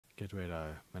good way to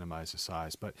minimize the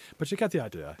size. But you get the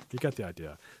idea. You get the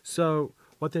idea. So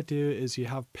what they do is you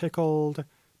have pickled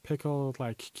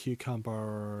like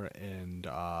cucumber and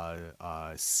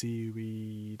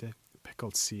seaweed,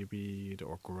 pickled seaweed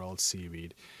or grilled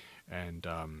seaweed, and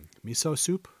miso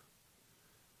soup,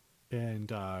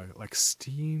 and like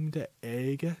steamed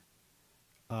egg,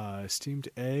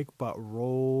 but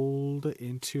rolled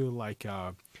into like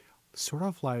a sort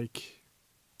of like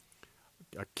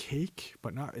a cake,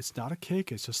 but not. It's not a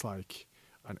cake. It's just like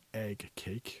an egg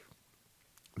cake.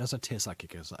 It doesn't taste like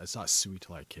cake. It's not sweet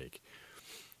like cake.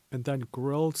 And then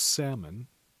grilled salmon,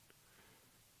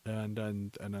 and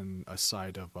then a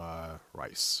side of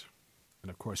rice, and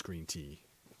of course green tea,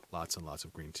 lots and lots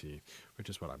of green tea, which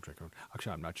is what I'm drinking.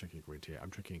 Actually, I'm not drinking green tea. I'm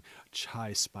drinking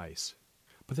chai spice.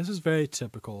 But this is very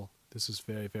typical. This is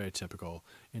very, very typical,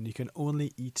 and you can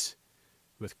only eat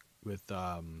with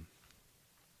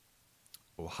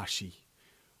ohashi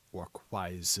or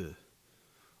kwaizu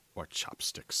or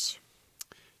chopsticks.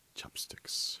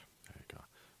 Chopsticks. There you go.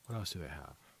 What else do they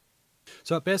have?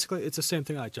 So basically, it's the same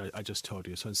thing I just told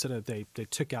you. So instead of they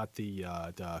took out the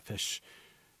fish,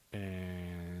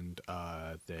 and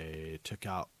they took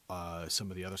out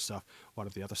some of the other stuff. One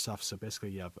of the other stuff. So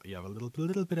basically, you have a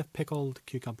little bit of pickled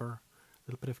cucumber,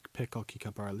 a little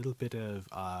bit of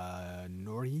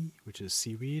nori, which is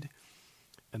seaweed,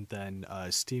 and then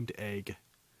steamed egg,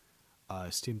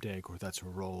 or that's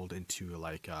rolled into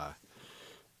like a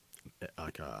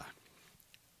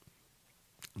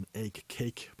an egg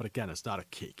cake. But again, it's not a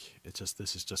cake. It's just,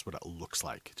 this is just what it looks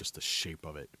like, just the shape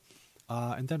of it.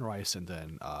 And then rice, and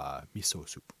then miso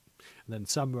soup, and then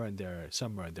somewhere in there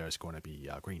is going to be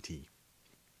green tea.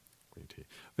 Green tea,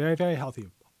 very, very healthy.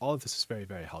 All of this is very,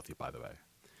 very healthy, by the way.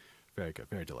 Very good,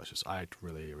 very delicious. I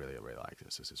really, really, really like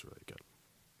this. This is really good.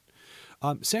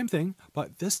 Same thing,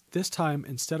 but this time,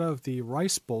 instead of the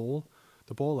rice bowl,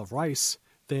 the bowl of rice,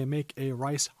 they make a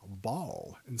rice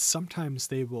ball, and sometimes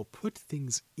they will put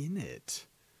things in it.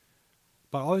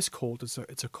 But always cold.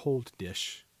 It's a cold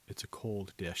dish. It's a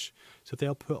cold dish. So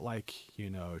they'll put like,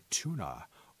 tuna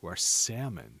or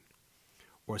salmon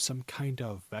or some kind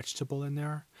of vegetable in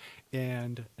there,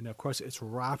 and of course it's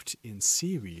wrapped in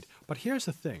seaweed. But here's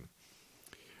the thing: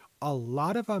 a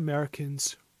lot of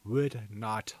Americans would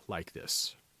not like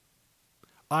this.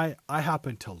 I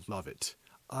happen to love it.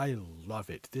 I love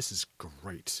it. This is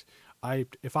great.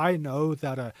 If I know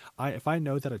that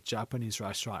a Japanese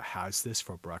restaurant has this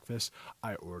for breakfast,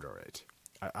 I order it.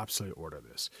 I absolutely order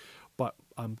this. But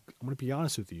I'm going to be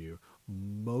honest with you.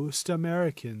 Most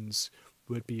Americans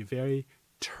would be very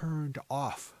turned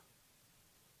off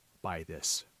by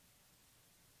this.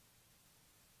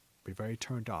 Be very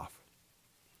turned off.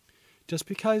 Just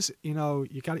because, you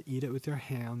got to eat it with your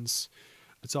hands.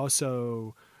 It's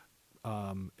also,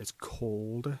 it's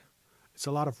cold. It's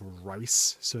a lot of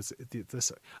rice. So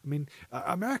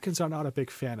Americans are not a big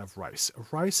fan of rice.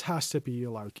 Rice has to be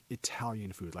like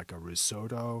Italian food, like a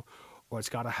risotto, or it's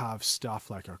got to have stuff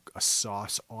like a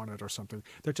sauce on it or something.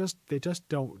 They just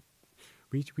don't.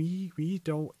 We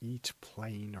don't eat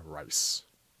plain rice.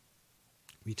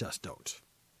 We just don't.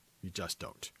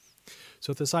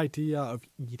 So this idea of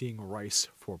eating rice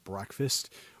for breakfast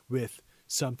with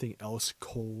something else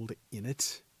cold in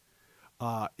it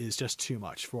is just too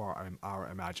much for our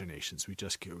imaginations.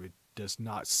 It does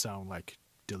not sound like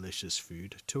delicious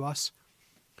food to us.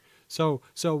 So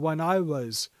when I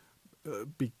was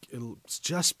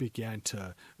just began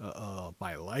to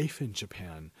my life in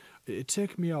Japan, it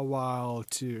took me a while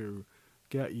to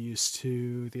get used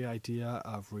to the idea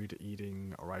of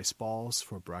eating rice balls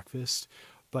for breakfast.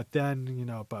 But then,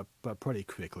 but pretty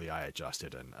quickly I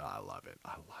adjusted, and I love it.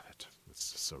 I love it.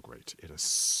 It's so great. It is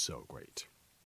so great.